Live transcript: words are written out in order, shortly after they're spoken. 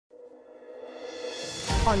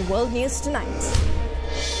On World News Tonight,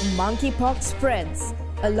 monkeypox spreads.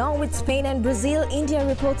 Along with Spain and Brazil, India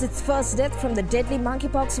reports its first death from the deadly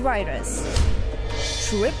monkeypox virus.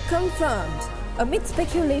 Trip confirmed. Amid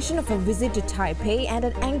speculation of a visit to Taipei and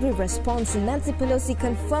an angry response, Nancy Pelosi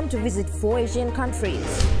confirmed to visit 4 Asian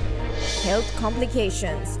countries. Health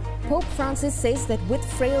complications. Pope Francis says that with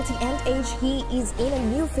frailty and age, he is in a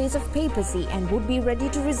new phase of papacy and would be ready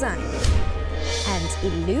to resign. And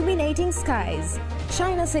illuminating skies.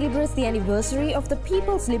 China celebrates the anniversary of the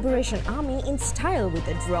People's Liberation Army in style with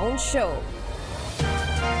a drone show.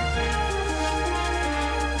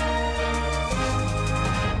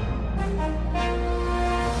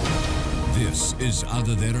 This is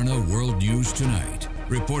Derana World News Tonight.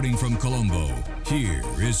 Reporting from Colombo, here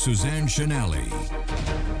is Suzanne Shanali.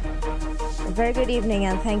 Very good evening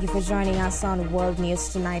and thank you for joining us on World News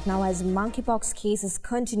Tonight. Now, as monkeypox cases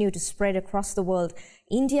continue to spread across the world,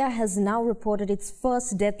 India has now reported its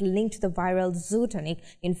first death linked to the viral zoonotic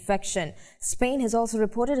infection. Spain has also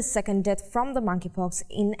reported a second death from the monkeypox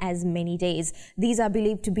in as many days. These are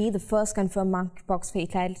believed to be the first confirmed monkeypox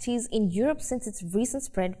fatalities in Europe since its recent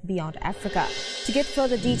spread beyond Africa. To get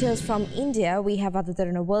further details from India, we have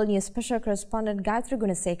Derana World News special correspondent Gayatri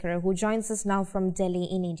Gunasekara, who joins us now from Delhi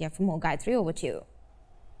in India. For more, Gayatri, over to you.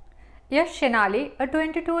 Yes, Shanali, a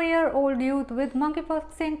 22-year-old youth with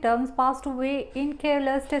monkeypox symptoms passed away in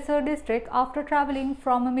Kerala's Tessar district after traveling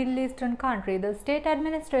from a Middle Eastern country. The state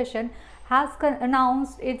administration has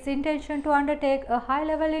announced its intention to undertake a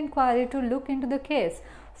high-level inquiry to look into the case.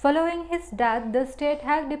 Following his death, the state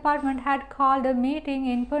health department had called a meeting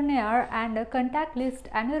in Pune and a contact list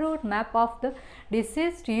and a route map of the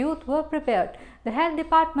deceased youth were prepared. The health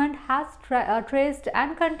department has traced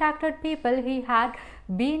and contacted people he had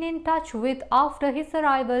been in touch with after his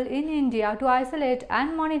arrival in India to isolate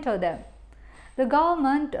and monitor them.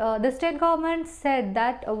 The state government said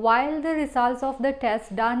that while the results of the tests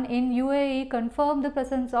done in UAE confirmed the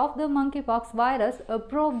presence of the monkeypox virus, a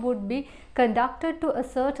probe would be conducted to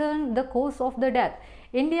ascertain the cause of the death.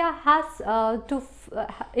 India has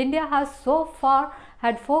so far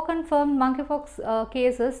had 4 confirmed monkeypox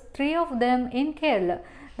cases, 3 of them in Kerala.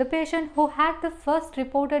 The patient who had the first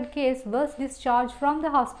reported case was discharged from the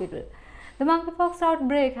hospital. The monkeypox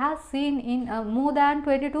outbreak has seen in more than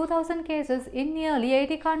 22,000 cases in nearly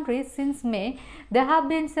 80 countries since May. There have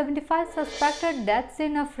been 75 suspected deaths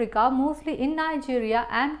in Africa, mostly in Nigeria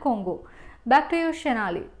and Congo. Back to you,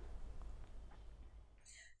 Shanali.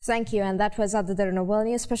 Thank you, and that was Derana World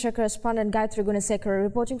News special correspondent Gayatri Gunasekara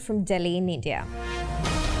reporting from Delhi in India.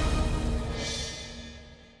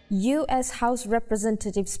 U.S. House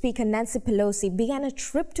Representative Speaker Nancy Pelosi began a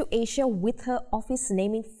trip to Asia with her office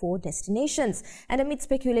naming 4 destinations. And amid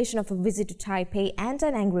speculation of a visit to Taipei and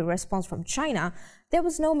an angry response from China, there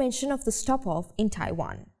was no mention of the stop-off in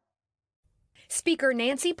Taiwan. Speaker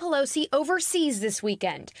Nancy Pelosi overseas this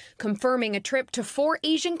weekend, confirming a trip to 4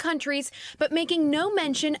 Asian countries, but making no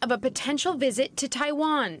mention of a potential visit to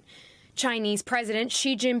Taiwan. Chinese President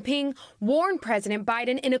Xi Jinping warned President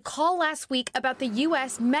Biden in a call last week about the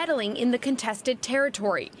U.S. meddling in the contested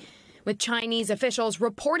territory, with Chinese officials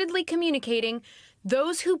reportedly communicating,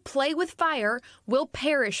 "Those who play with fire will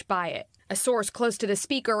perish by it." A source close to the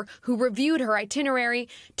speaker, who reviewed her itinerary,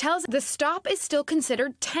 tells the stop is still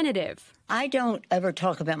considered tentative. I don't ever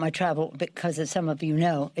talk about my travel because, as some of you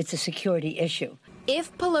know, it's a security issue.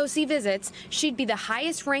 If Pelosi visits, she'd be the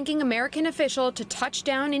highest-ranking American official to touch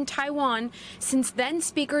down in Taiwan since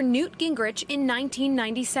then-Speaker Newt Gingrich in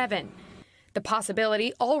 1997. The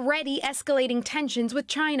possibility already escalating tensions with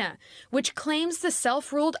China, which claims the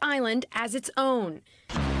self-ruled island as its own.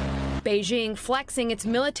 Beijing flexing its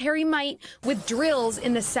military might with drills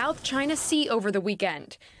in the South China Sea over the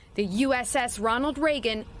weekend. The USS Ronald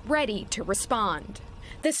Reagan ready to respond.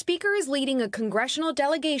 The speaker is leading a congressional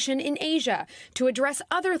delegation in Asia to address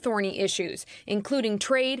other thorny issues, including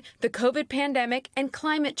trade, the COVID pandemic, and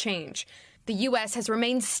climate change. The U.S. has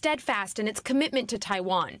remained steadfast in its commitment to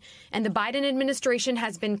Taiwan, and the Biden administration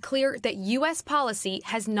has been clear that U.S. policy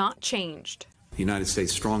has not changed. The United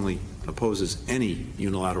States strongly opposes any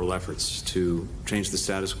unilateral efforts to change the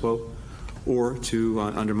status quo or to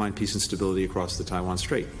undermine peace and stability across the Taiwan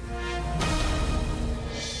Strait.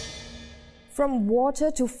 From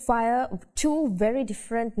water to fire, 2 very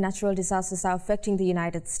different natural disasters are affecting the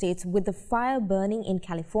United States, with the fire burning in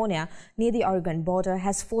California near the Oregon border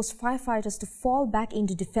has forced firefighters to fall back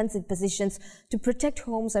into defensive positions to protect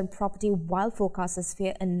homes and property, while forecasters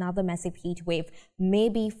fear another massive heat wave may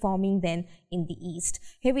be forming then in the east.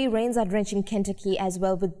 Heavy rains are drenching Kentucky as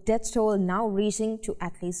well, with death toll now reaching to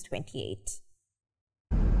at least 28.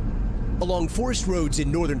 Along forest roads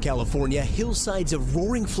in Northern California, hillsides of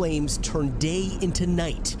roaring flames turn day into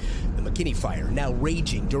night. The McKinney fire now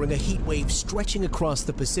raging during a heat wave stretching across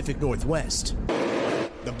the Pacific Northwest.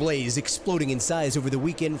 The blaze exploding in size over the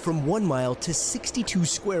weekend from 1 mile to 62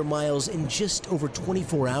 square miles in just over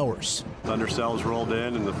 24 hours. Thunder cells rolled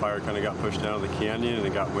in and the fire kind of got pushed down the canyon and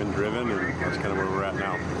it got wind driven, and that's kind of where we're at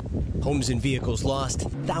now. Homes and vehicles lost,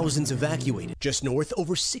 thousands evacuated. Just north,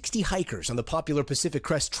 over 60 hikers on the popular Pacific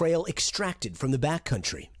Crest Trail extracted from the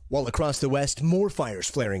backcountry. While across the west, more fires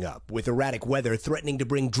flaring up, with erratic weather threatening to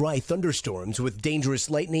bring dry thunderstorms with dangerous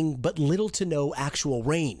lightning but little to no actual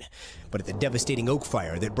rain. But at the devastating Oak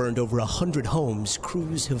Fire that burned over 100 homes,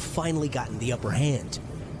 crews have finally gotten the upper hand.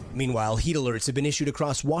 Meanwhile, heat alerts have been issued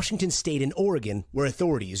across Washington state and Oregon, where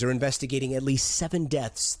authorities are investigating at least 7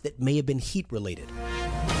 deaths that may have been heat-related.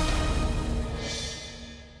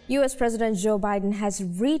 U.S. President Joe Biden has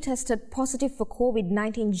retested positive for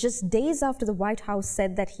COVID-19 just days after the White House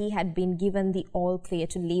said that he had been given the all-clear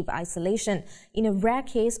to leave isolation in a rare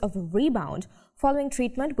case of a rebound following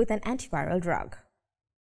treatment with an antiviral drug.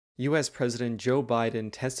 U.S. President Joe Biden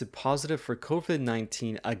tested positive for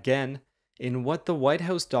COVID-19 again in what the White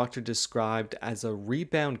House doctor described as a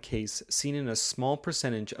rebound case seen in a small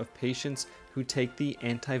percentage of patients who take the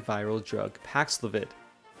antiviral drug Paxlovid.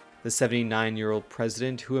 The 79-year-old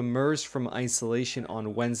president, who emerged from isolation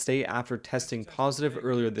on Wednesday after testing positive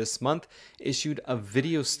earlier this month, issued a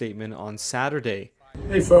video statement on Saturday.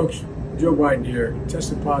 Hey folks, Joe Biden here.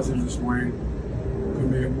 Tested positive this morning.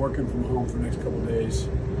 Going to be working from home for the next couple of days.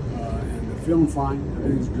 And I'm feeling fine.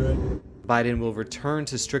 Everything's good. Biden will return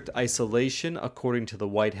to strict isolation, according to the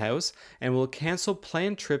White House, and will cancel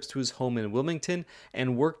planned trips to his home in Wilmington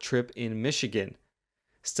and work trip in Michigan.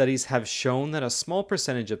 Studies have shown that a small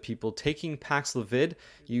percentage of people taking Paxlovid,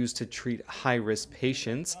 used to treat high-risk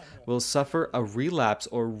patients, will suffer a relapse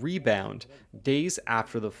or rebound days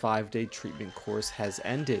after the 5-day treatment course has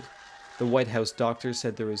ended. The White House doctor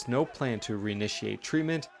said there is no plan to reinitiate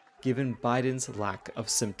treatment, given Biden's lack of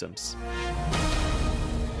symptoms.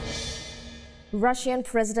 Russian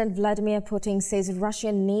President Vladimir Putin says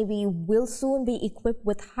Russian Navy will soon be equipped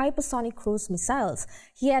with hypersonic cruise missiles.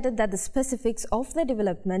 He added that the specifics of their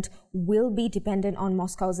development will be dependent on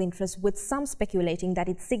Moscow's interest, with some speculating that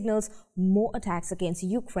it signals more attacks against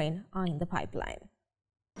Ukraine are in the pipeline.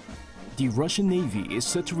 The Russian Navy is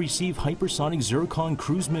set to receive hypersonic Zircon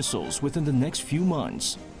cruise missiles within the next few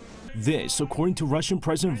months. This, according to Russian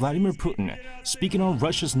President Vladimir Putin, speaking on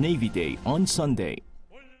Russia's Navy Day on Sunday.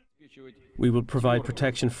 We will provide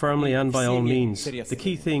protection firmly and by all means. The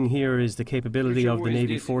key thing here is the capability of the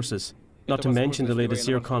Navy forces, not to mention the latest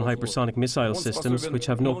Zircon hypersonic missile systems, which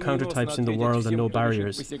have no countertypes in the world and no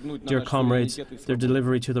barriers. Dear comrades, their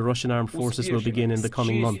delivery to the Russian armed forces will begin in the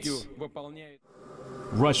coming months.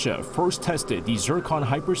 Russia first tested the Zircon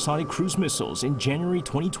hypersonic cruise missiles in January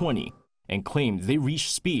 2020 and claimed they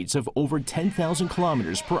reached speeds of over 10,000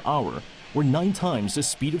 kilometers per hour, or 9 times the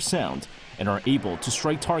speed of sound, and are able to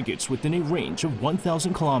strike targets within a range of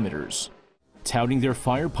 1,000 kilometers. Touting their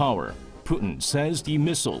firepower, Putin says the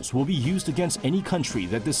missiles will be used against any country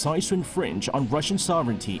that decides to infringe on Russian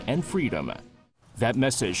sovereignty and freedom. That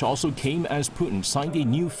message also came as Putin signed a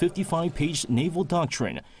new 55-page naval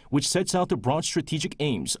doctrine, which sets out the broad strategic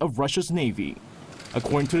aims of Russia's Navy.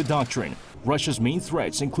 According to the doctrine, Russia's main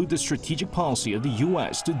threats include the strategic policy of the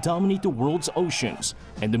U.S. to dominate the world's oceans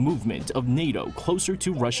and the movement of NATO closer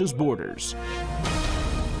to Russia's borders.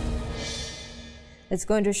 Let's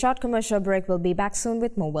go into a short commercial break. We'll be back soon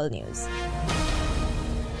with more world news.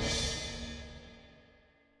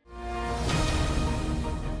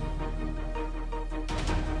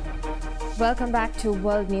 Welcome back to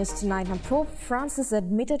World News Tonight. Now, Pope Francis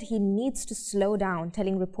admitted he needs to slow down,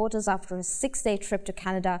 telling reporters after a 6-day trip to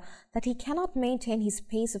Canada that he cannot maintain his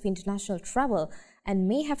pace of international travel and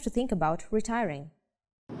may have to think about retiring.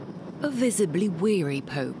 A visibly weary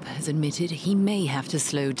Pope has admitted he may have to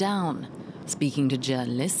slow down. Speaking to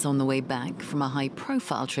journalists on the way back from a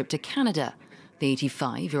high-profile trip to Canada, the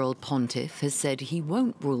 85-year-old pontiff has said he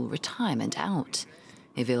won't rule retirement out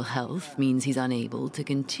if ill health means he's unable to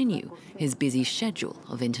continue his busy schedule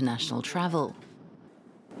of international travel.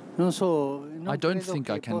 I don't think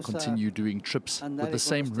I can continue doing trips with the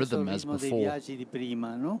same rhythm as before. I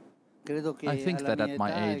think that at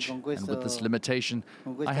my age and with this limitation,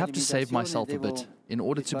 I have to save myself a bit in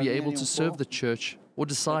order to be able to serve the Church or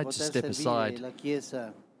decide to step aside.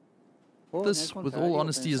 This, with all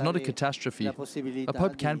honesty, is not a catastrophe. A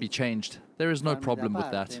pope can be changed. There is no problem with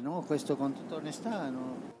that.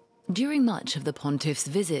 During much of the pontiff's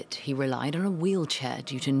visit, he relied on a wheelchair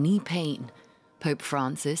due to knee pain. Pope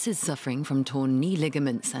Francis is suffering from torn knee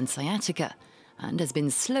ligaments and sciatica and has been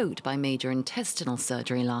slowed by major intestinal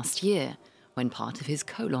surgery last year when part of his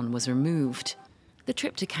colon was removed. The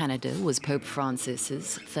trip to Canada was Pope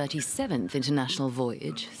Francis's 37th international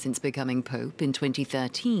voyage since becoming Pope in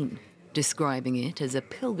 2013. Describing it as a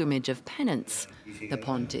pilgrimage of penance, the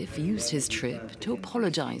pontiff used his trip to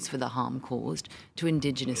apologize for the harm caused to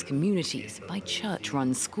indigenous communities by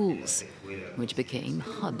church-run schools, which became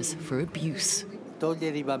hubs for abuse.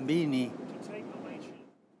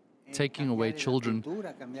 Taking away children,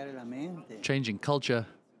 changing culture,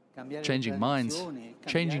 changing minds,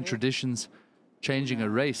 changing traditions, changing a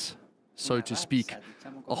race, so to speak,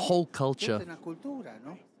 a whole culture.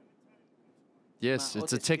 Yes,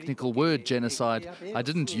 it's a technical word, genocide. I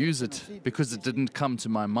didn't use it because it didn't come to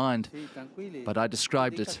my mind, but I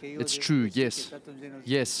described it. It's true, yes.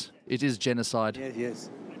 Yes, it is genocide.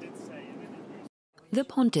 The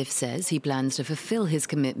pontiff says he plans to fulfill his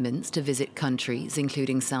commitments to visit countries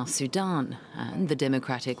including South Sudan and the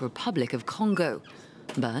Democratic Republic of Congo,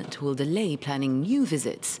 but will delay planning new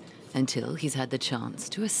visits until he's had the chance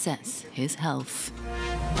to assess his health.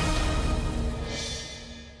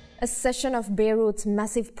 A section of Beirut's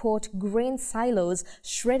massive port grain silos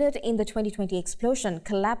shredded in the 2020 explosion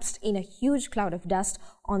collapsed in a huge cloud of dust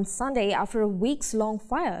on Sunday after a weeks-long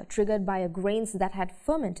fire triggered by grains that had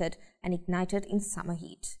fermented and ignited in summer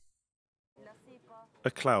heat.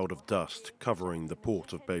 A cloud of dust covering the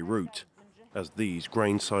port of Beirut as these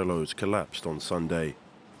grain silos collapsed on Sunday.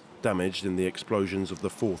 Damaged in the explosions of the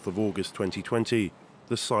 4th of August 2020,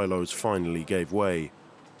 the silos finally gave way.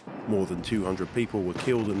 More than 200 people were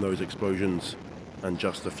killed in those explosions, and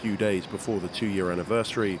just a few days before the 2-year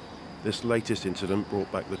anniversary, this latest incident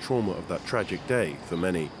brought back the trauma of that tragic day for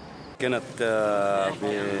many.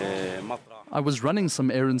 I was running some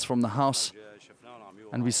errands from the house,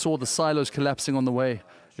 and we saw the silos collapsing on the way.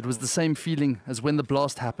 It was the same feeling as when the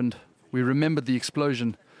blast happened. We remembered the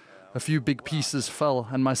explosion. A few big pieces fell,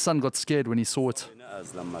 and my son got scared when he saw it.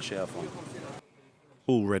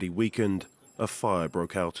 Already weakened, a fire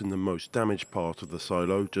broke out in the most damaged part of the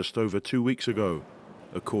silo just over 2 weeks ago.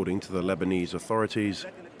 According to the Lebanese authorities,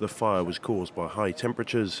 the fire was caused by high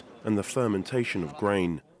temperatures and the fermentation of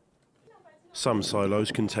grain. Some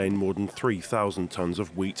silos contain more than 3,000 tons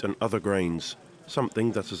of wheat and other grains,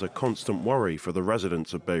 something that is a constant worry for the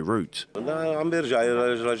residents of Beirut.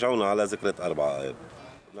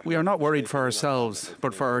 We are not worried for ourselves,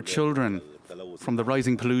 but for our children. From the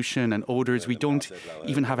rising pollution and odours, we don't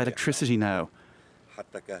even have electricity now.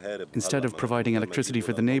 Instead of providing electricity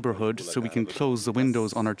for the neighbourhood so we can close the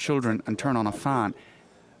windows on our children and turn on a fan,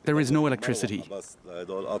 there is no electricity.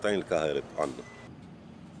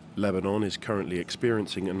 Lebanon is currently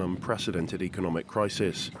experiencing an unprecedented economic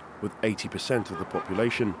crisis, with 80% of the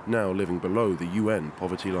population now living below the UN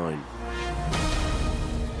poverty line.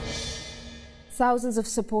 Thousands of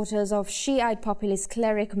supporters of Shiite populist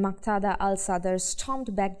cleric Muqtada al-Sadr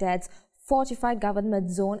stormed Baghdad's fortified government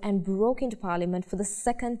zone and broke into parliament for the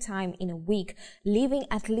second time in a week, leaving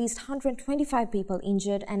at least 125 people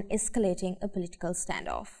injured and escalating a political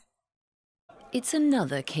standoff. It's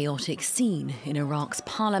another chaotic scene in Iraq's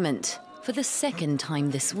parliament. For the second time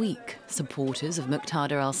this week, supporters of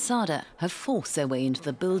Muqtada al-Sadr have forced their way into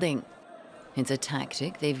the building. It's a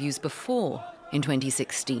tactic they've used before. In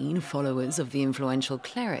 2016, followers of the influential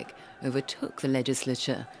cleric overtook the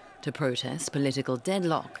legislature to protest political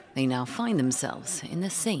deadlock. They now find themselves in the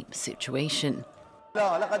same situation.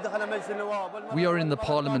 We are in the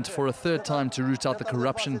parliament for a third time to root out the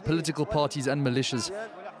corruption, political parties and militias.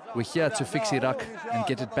 We're here to fix Iraq and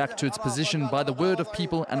get it back to its position by the word of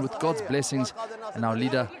people and with God's blessings and our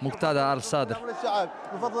leader, Muqtada al-Sadr.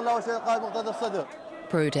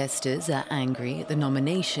 Protesters are angry at the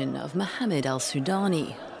nomination of Mohammed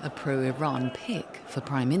al-Sudani, a pro-Iran pick for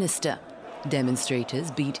Prime Minister.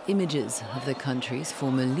 Demonstrators beat images of the country's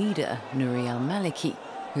former leader, Nouri al-Maliki,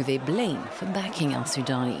 who they blame for backing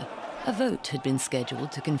al-Sudani. A vote had been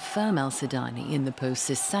scheduled to confirm al-Sudani in the post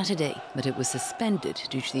this Saturday, but it was suspended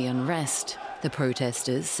due to the unrest. The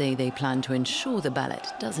protesters say they plan to ensure the ballot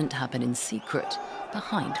doesn't happen in secret,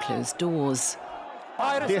 behind closed doors.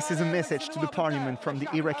 This is a message to the parliament from the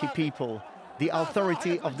Iraqi people. The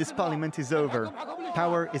authority of this parliament is over.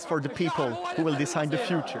 Power is for the people who will decide the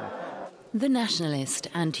future. The nationalist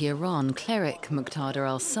anti-Iran cleric Muqtada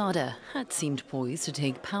al-Sadr had seemed poised to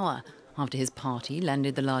take power after his party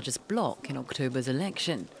landed the largest bloc in October's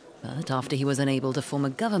election. But after he was unable to form a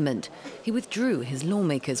government, he withdrew his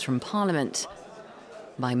lawmakers from parliament.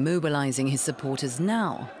 By mobilizing his supporters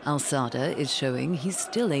now, al-Sadr is showing he's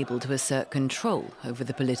still able to assert control over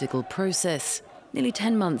the political process. Nearly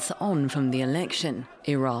 10 months on from the election,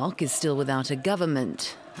 Iraq is still without a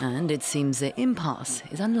government, and it seems the impasse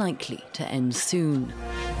is unlikely to end soon.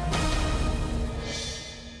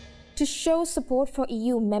 To show support for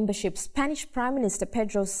EU membership, Spanish Prime Minister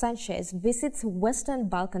Pedro Sanchez visits Western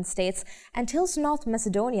Balkan states and tells North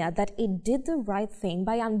Macedonia that it did the right thing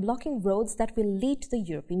by unblocking roads that will lead to the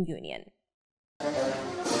European Union.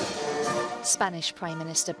 Spanish Prime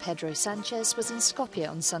Minister Pedro Sanchez was in Skopje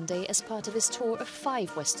on Sunday as part of his tour of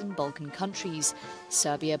 5 Western Balkan countries: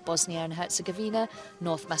 Serbia, Bosnia and Herzegovina,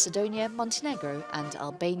 North Macedonia, Montenegro and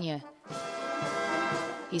Albania.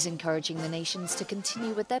 He's encouraging the nations to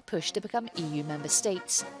continue with their push to become EU member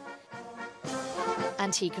states.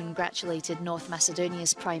 And he congratulated North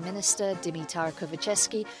Macedonia's Prime Minister Dimitar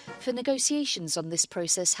Kovacevski for negotiations on this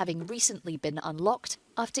process having recently been unlocked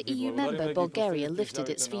after EU member Bulgaria lifted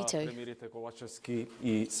its veto. You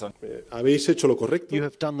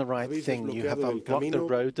have done the right thing. You have unblocked the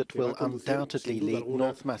road that will undoubtedly lead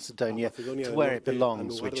North Macedonia to where it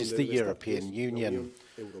belongs, which is the European Union.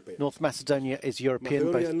 North Macedonia is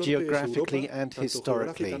European both geographically and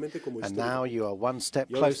historically, and now you are one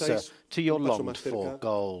step closer to your longed-for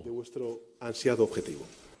goal.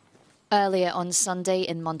 Earlier on Sunday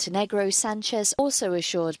in Montenegro, Sanchez also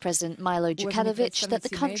assured President Milo Đukanović that the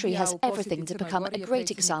country has everything to become a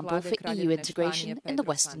great example for EU integration in the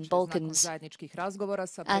Western Balkans.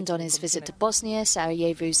 And on his visit to Bosnia,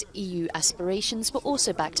 Sarajevo's EU aspirations were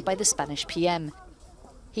also backed by the Spanish PM.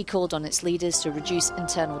 He called on its leaders to reduce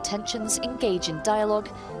internal tensions, engage in dialogue,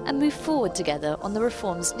 and move forward together on the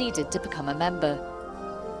reforms needed to become a member.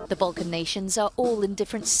 The Balkan nations are all in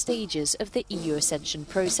different stages of the EU accession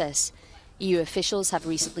process. EU officials have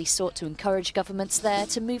recently sought to encourage governments there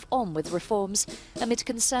to move on with reforms amid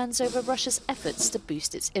concerns over Russia's efforts to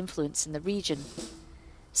boost its influence in the region.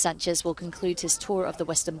 Sanchez will conclude his tour of the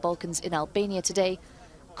Western Balkans in Albania today.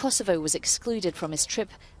 Kosovo was excluded from his trip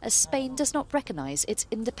as Spain does not recognise its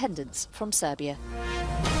independence from Serbia.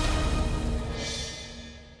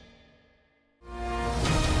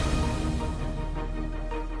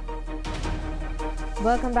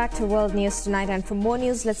 Welcome back to World News Tonight, and for more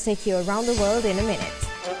news, let's take you around the world in a minute.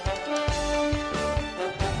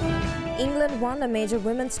 England won a major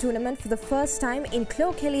women's tournament for the first time in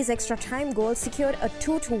Chloe Kelly's extra time goal secured a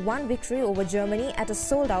 2-1 victory over Germany at a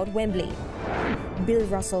sold-out Wembley. Bill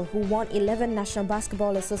Russell, who won 11 National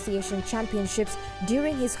Basketball Association championships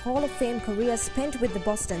during his Hall of Fame career spent with the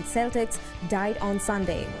Boston Celtics, died on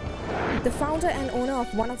Sunday. The founder and owner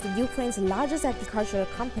of one of the Ukraine's largest agricultural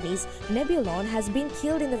companies, Nebulon, has been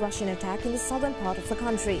killed in the Russian attack in the southern part of the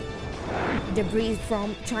country. Debris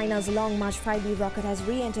from China's Long March 5B rocket has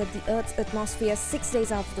re-entered the Earth's atmosphere 6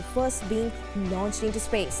 days after the first being launched into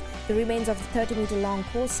space. The remains of the 30-meter-long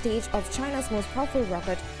core stage of China's most powerful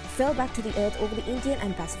rocket fell back to the Earth over the Indian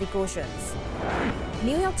and Pacific Oceans.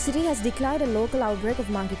 New York City has declared a local outbreak of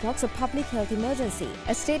monkeypox a public health emergency.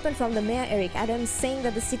 A statement from the mayor Eric Adams saying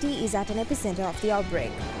that the city is at an epicenter of the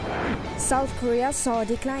outbreak. South Korea saw a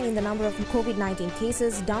decline in the number of COVID-19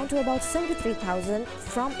 cases, down to about 73,000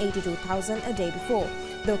 from 82,000 a day before.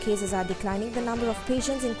 Though cases are declining, the number of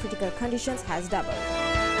patients in critical conditions has doubled.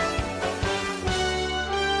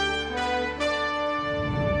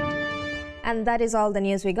 And that is all the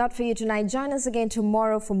news we got for you tonight. Join us again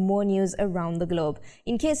tomorrow for more news around the globe.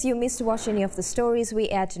 In case you missed to watch any of the stories we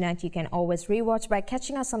aired tonight, you can always rewatch by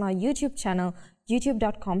catching us on our YouTube channel,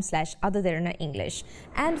 youtube.com/otherderana English.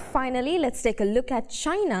 And finally, let's take a look at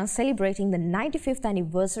China celebrating the 95th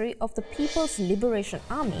anniversary of the People's Liberation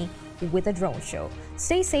Army with a drone show.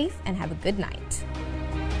 Stay safe and have a good night.